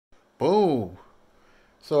Boom.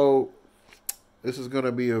 So this is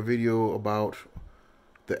gonna be a video about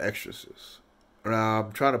The Exorcist. Now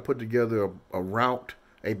I'm trying to put together a Mount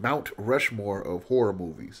Rushmore of horror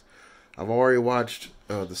movies. I've already watched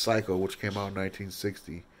The Psycho, which came out in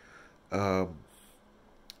 1960. Um,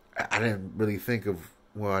 I didn't really think of.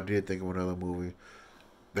 Well, I did think of another movie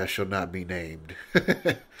that shall not be named.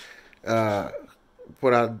 uh,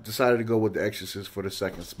 but I decided to go with The Exorcist for the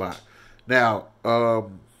second spot. Now,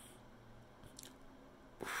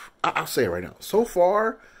 I'll say it right now. So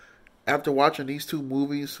far, after watching these two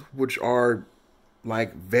movies, which are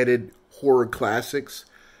like vetted horror classics,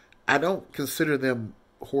 I don't consider them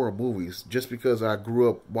horror movies just because I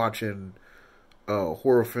grew up watching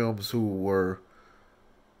horror films who were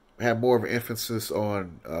had more of an emphasis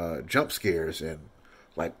on jump scares and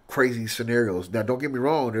like crazy scenarios. Now, don't get me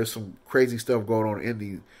wrong, there's some crazy stuff going on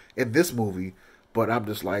in this movie, but I'm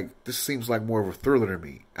just like, this seems like more of a thriller to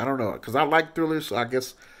me. I don't know, because I like thrillers, so I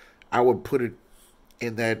guess I would put it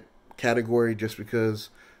in that category just because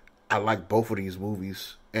I like both of these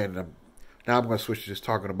movies. And now I'm going to switch to just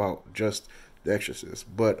talking about just The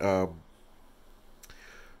Exorcist. But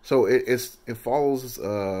so it follows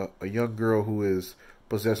a young girl who is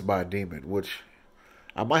possessed by a demon, which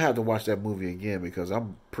I might have to watch that movie again because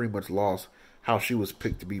I'm pretty much lost how she was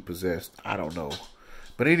picked to be possessed. I don't know,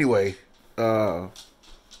 but anyway, and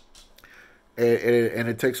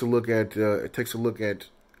it takes a look at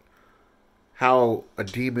how a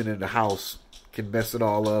demon in the house can mess it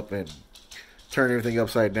all up and turn everything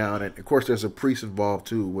upside down. And of course, there's a priest involved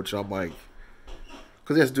too, which I'm like,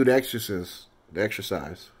 because he has to do the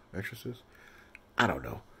exercise. I don't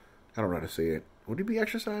know how to say it. Would he be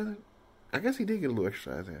exercising? I guess he did get a little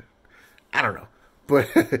exercise in. I don't know. But,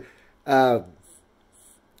 and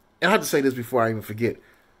I have to say this before I even forget.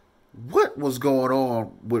 What was going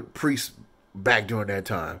on with priests back during that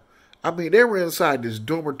time? I mean, they were inside this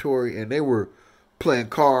dormitory and they were playing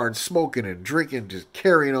cards, smoking and drinking, just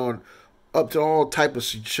carrying on up to all type of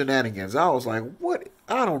shenanigans. I was like, what?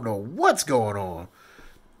 I don't know what's going on.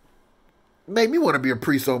 Made me want to be a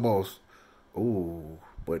priest almost. Ooh,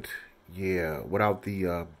 but yeah, without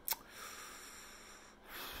the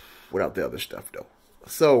other stuff though.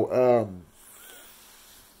 So,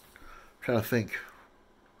 trying to think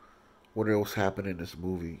what else happened in this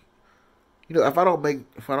movie. You know, if I don't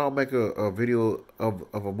make a video of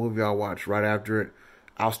a movie I watch right after it,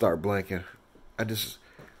 I'll start blanking. I just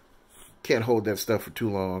can't hold that stuff for too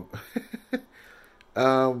long.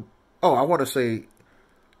 I want to say,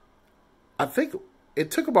 I think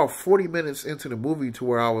it took about 40 minutes into the movie to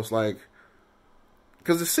where I was like,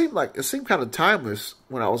 because it seemed kind of timeless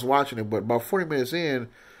when I was watching it, but about 40 minutes in,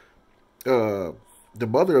 the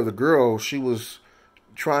mother of the girl, she was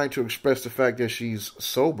trying to express the fact that she's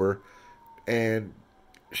sober, and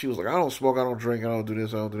she was like, I don't smoke, I don't drink, I don't do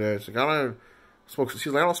this, I don't do that. She's like, I don't smoke. She's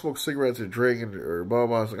like, I don't smoke cigarettes or drink or blah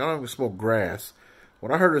blah. I was like, I don't even smoke grass.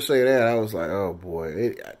 When I heard her say that, I was like, oh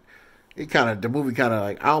boy, the movie kind of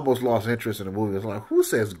like, I almost lost interest in the movie. I was like, who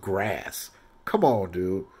says grass? Come on,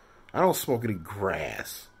 dude. I don't smoke any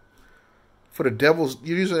grass. For the devil's,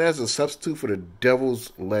 you're using it as a substitute for the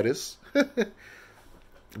devil's lettuce.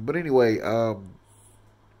 But anyway, trying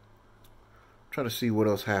to see what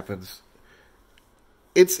else happens.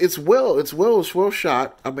 It's well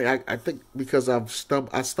shot. I mean, I think because I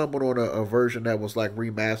stumbled on a version that was like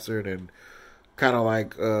remastered and kind of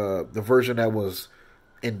like the version that was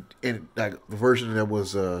in like the version that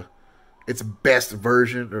was its best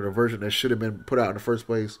version, or the version that should have been put out in the first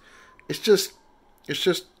place. It's just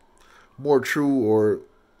more true, or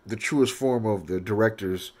the truest form of the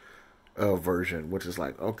director's version, which is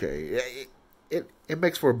like, okay, it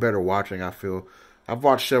makes for a better watching. I feel I've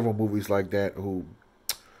watched several movies like that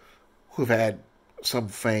who've had some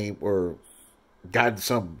fame or gotten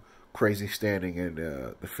some crazy standing in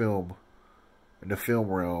the film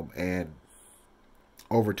realm, and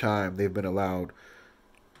over time they've been allowed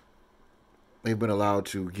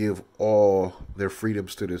to give all their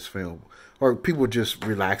freedoms to this film, or people just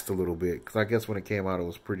relaxed a little bit, because I guess when it came out it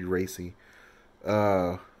was pretty racy.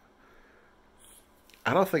 I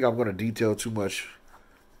don't think I'm going to detail too much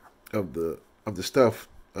of the stuff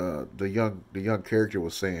the young character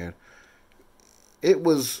was saying. It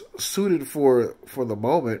was suited for the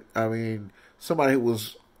moment. I mean, somebody who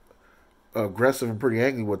was aggressive and pretty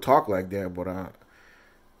angry would talk like that, but I'm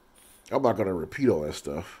not going to repeat all that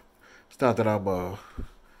stuff. It's not that I'm a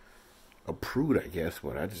prude, I guess,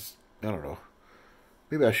 but I don't know.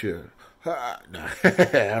 Maybe I should. No,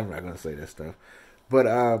 I'm not going to say that stuff. But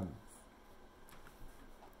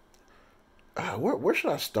where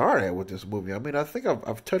should I start at with this movie? I mean, I think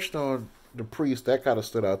I've touched on the priest, that kind of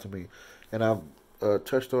stood out to me, and I've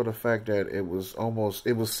touched on the fact that it was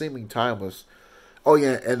seeming timeless. Oh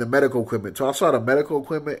yeah, and the medical equipment. So I saw the medical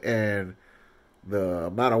equipment and the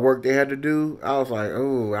amount of work they had to do. I was like,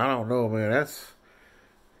 oh, I don't know, man.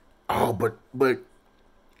 But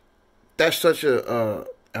that's such a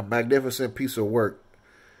magnificent piece of work.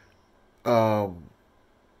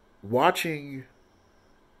 Watching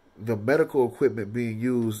the medical equipment being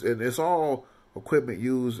used, and it's all equipment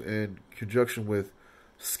used in conjunction with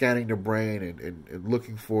scanning the brain and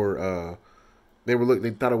looking for. They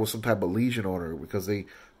thought it was some type of lesion on her because of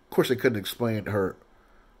course, they couldn't explain her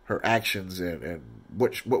actions and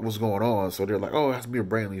what was going on. So they're like, oh, it has to be a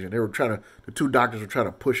brain lesion. The two doctors were trying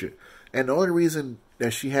to push it, and the only reason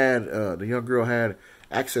that she had the young girl had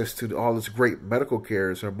access to all this great medical care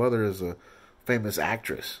is her mother is a famous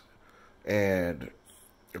actress, and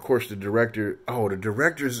of course the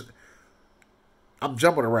director's. I'm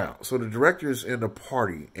jumping around. So the director's in the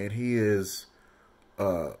party, and he is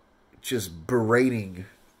just berating,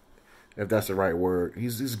 if that's the right word.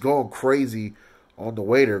 He's going crazy on the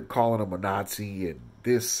waiter, calling him a Nazi and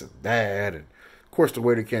this and that. And of course the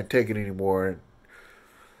waiter can't take it anymore. And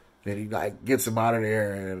then he like gets him out of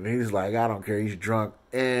there, and he's like, I don't care, he's drunk.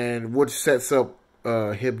 And which sets up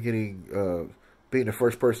him being the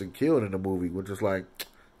first person killed in the movie, which is like,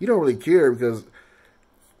 you don't really care because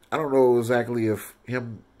I don't know exactly if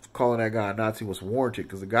him calling that guy a Nazi was warranted,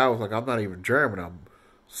 because the guy was like, I'm not even German, I'm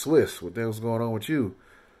Swiss. What the hell's going on with you?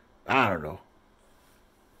 I don't know.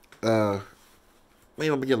 Maybe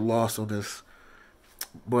I'm going to get lost on this.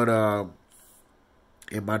 But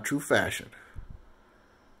in my true fashion,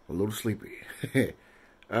 a little sleepy.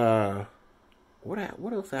 What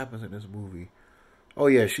else happens in this movie? Oh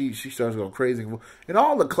yeah, she starts going crazy. And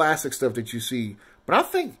all the classic stuff that you see. But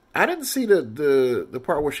I didn't see the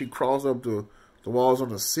part where she crawls up the walls on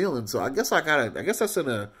the ceiling. So I guess that's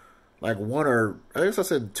in I guess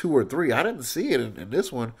that's in 2 or 3. I didn't see it in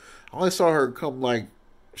this one. I only saw her come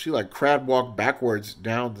she crab walked backwards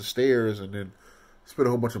down the stairs and then spit a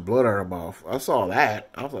whole bunch of blood out of her mouth. I saw that.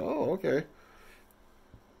 I was like, oh, okay.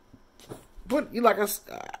 But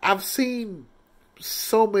I've seen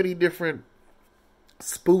so many different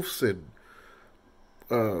spoofs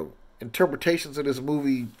and interpretations of this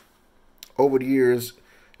movie over the years.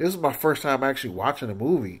 This is my first time actually watching the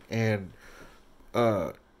movie, and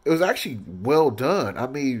it was actually well done. I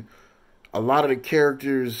mean, a lot of the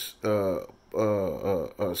characters'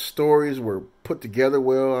 stories were put together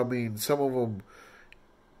well. I mean, some of them,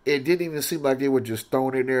 it didn't even seem like they were just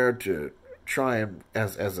thrown in there to try and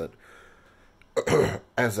as an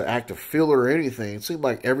act of filler or anything. It seemed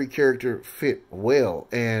like every character fit well,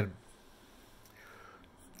 and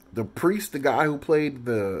the priest, the guy who played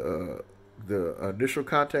the initial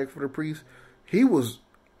contact for the priest, he was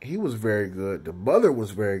very good. The mother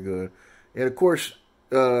was very good, and of course,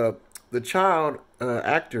 the child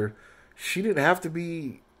actor, she didn't have to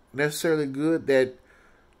be necessarily good. The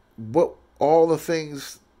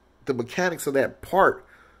mechanics of that part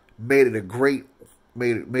made it great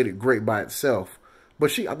by itself.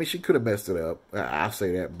 But she could have messed it up. I'll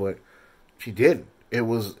say that, but she didn't. It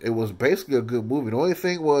was basically a good movie. The only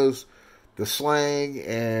thing was the slang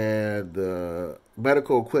and the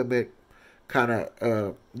medical equipment. Kind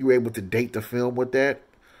of, you were able to date the film with that.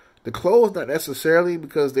 The clothes, not necessarily,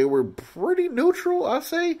 because they were pretty neutral. I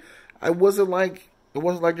say, it wasn't like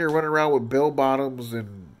you're running around with bell bottoms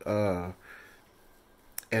and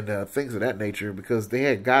things of that nature, because they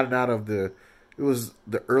had gotten out of it was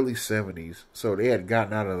the early 70s, so they had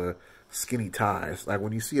gotten out of the skinny ties. Like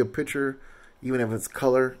when you see a picture, even if it's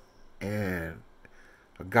color, and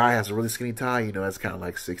a guy has a really skinny tie, that's kind of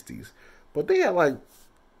like 60s. But they had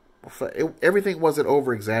everything wasn't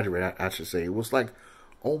over-exaggerated, I should say. It was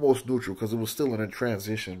almost neutral, because it was still in a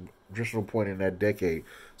transitional point in that decade.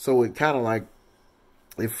 So it kind of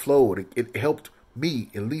it flowed. It helped me,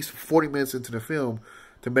 at least 40 minutes into the film,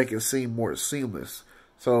 to make it seem more seamless.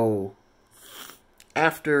 So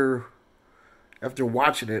after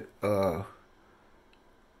watching it, I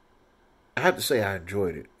have to say I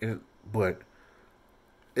enjoyed it. But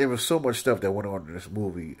there was so much stuff that went on in this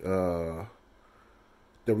movie.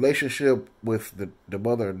 The relationship with the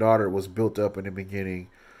mother and daughter was built up in the beginning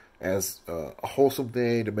as a wholesome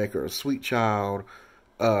thing to make her a sweet child.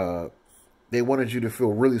 They wanted you to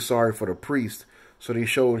feel really sorry for the priest, so they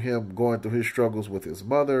showed him going through his struggles with his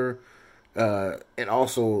mother, and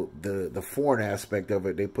also the foreign aspect of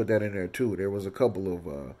it. They put that in there too. There was a couple of,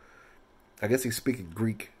 I guess he's speaking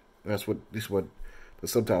Greek. This is what the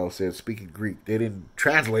subtitle said, speaking Greek. They didn't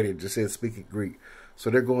translate it; just said speaking Greek.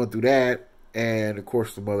 So they're going through that. And, of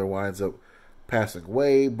course, the mother winds up passing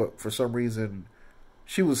away, but for some reason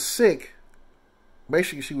she was sick.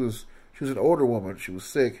 Basically, she was an older woman. She was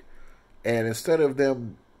sick, and instead of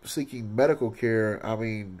them seeking medical care, I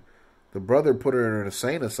mean, the brother put her in an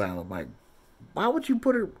insane asylum. Like, why would you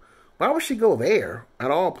put her? Why would she go there? At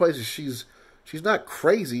all places, she's not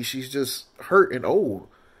crazy. She's just hurt and old.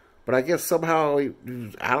 But I guess somehow,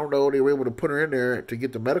 I don't know, they were able to put her in there to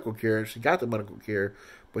get the medical care, and she got the medical care,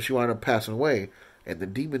 but she wound up passing away. And the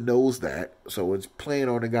demon knows that, so it's playing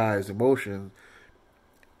on the guy's emotions.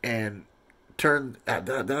 And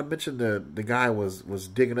I mentioned the guy was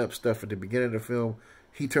digging up stuff at the beginning of the film.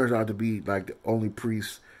 He turns out to be like the only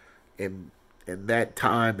priest in that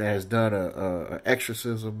time that has done a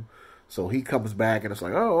exorcism. So he comes back and it's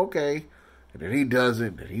like, oh, okay. And then he does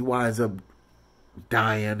it, and he winds up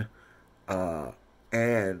dying.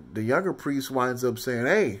 And the younger priest winds up saying,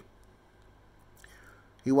 hey,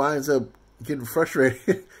 he winds up getting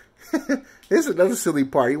frustrated. This is another silly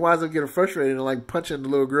part. He winds up getting frustrated and like punching the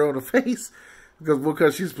little girl in the face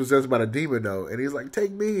because she's possessed by the demon though. And he's like,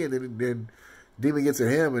 take me. And then demon gets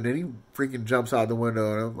at him, and then he freaking jumps out the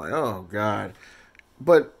window. And I'm like, oh God.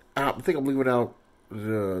 But I think I'm leaving out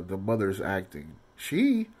the mother's acting.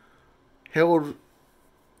 She held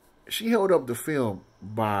up the film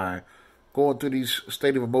by going through these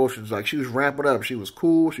state of emotions. Like, she was ramping up. She was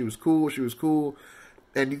cool.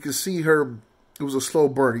 And you can see her. It was a slow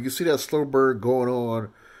burn. You can see that slow burn going on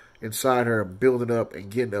inside her, building up and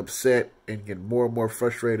getting upset and getting more and more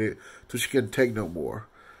frustrated till she couldn't take no more.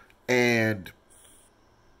 And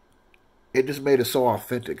it just made it so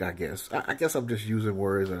authentic, I guess. I guess I'm just using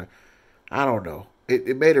words. And I don't know.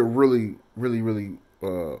 It made it really, really, really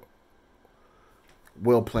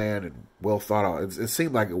well planned and well thought out. It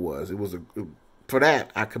seemed like it was. For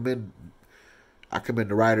that, I commend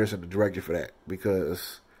the writers and the director for that,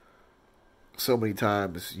 because so many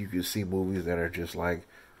times you can see movies that are just like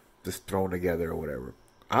just thrown together or whatever.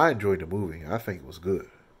 I enjoyed the movie. I think it was good.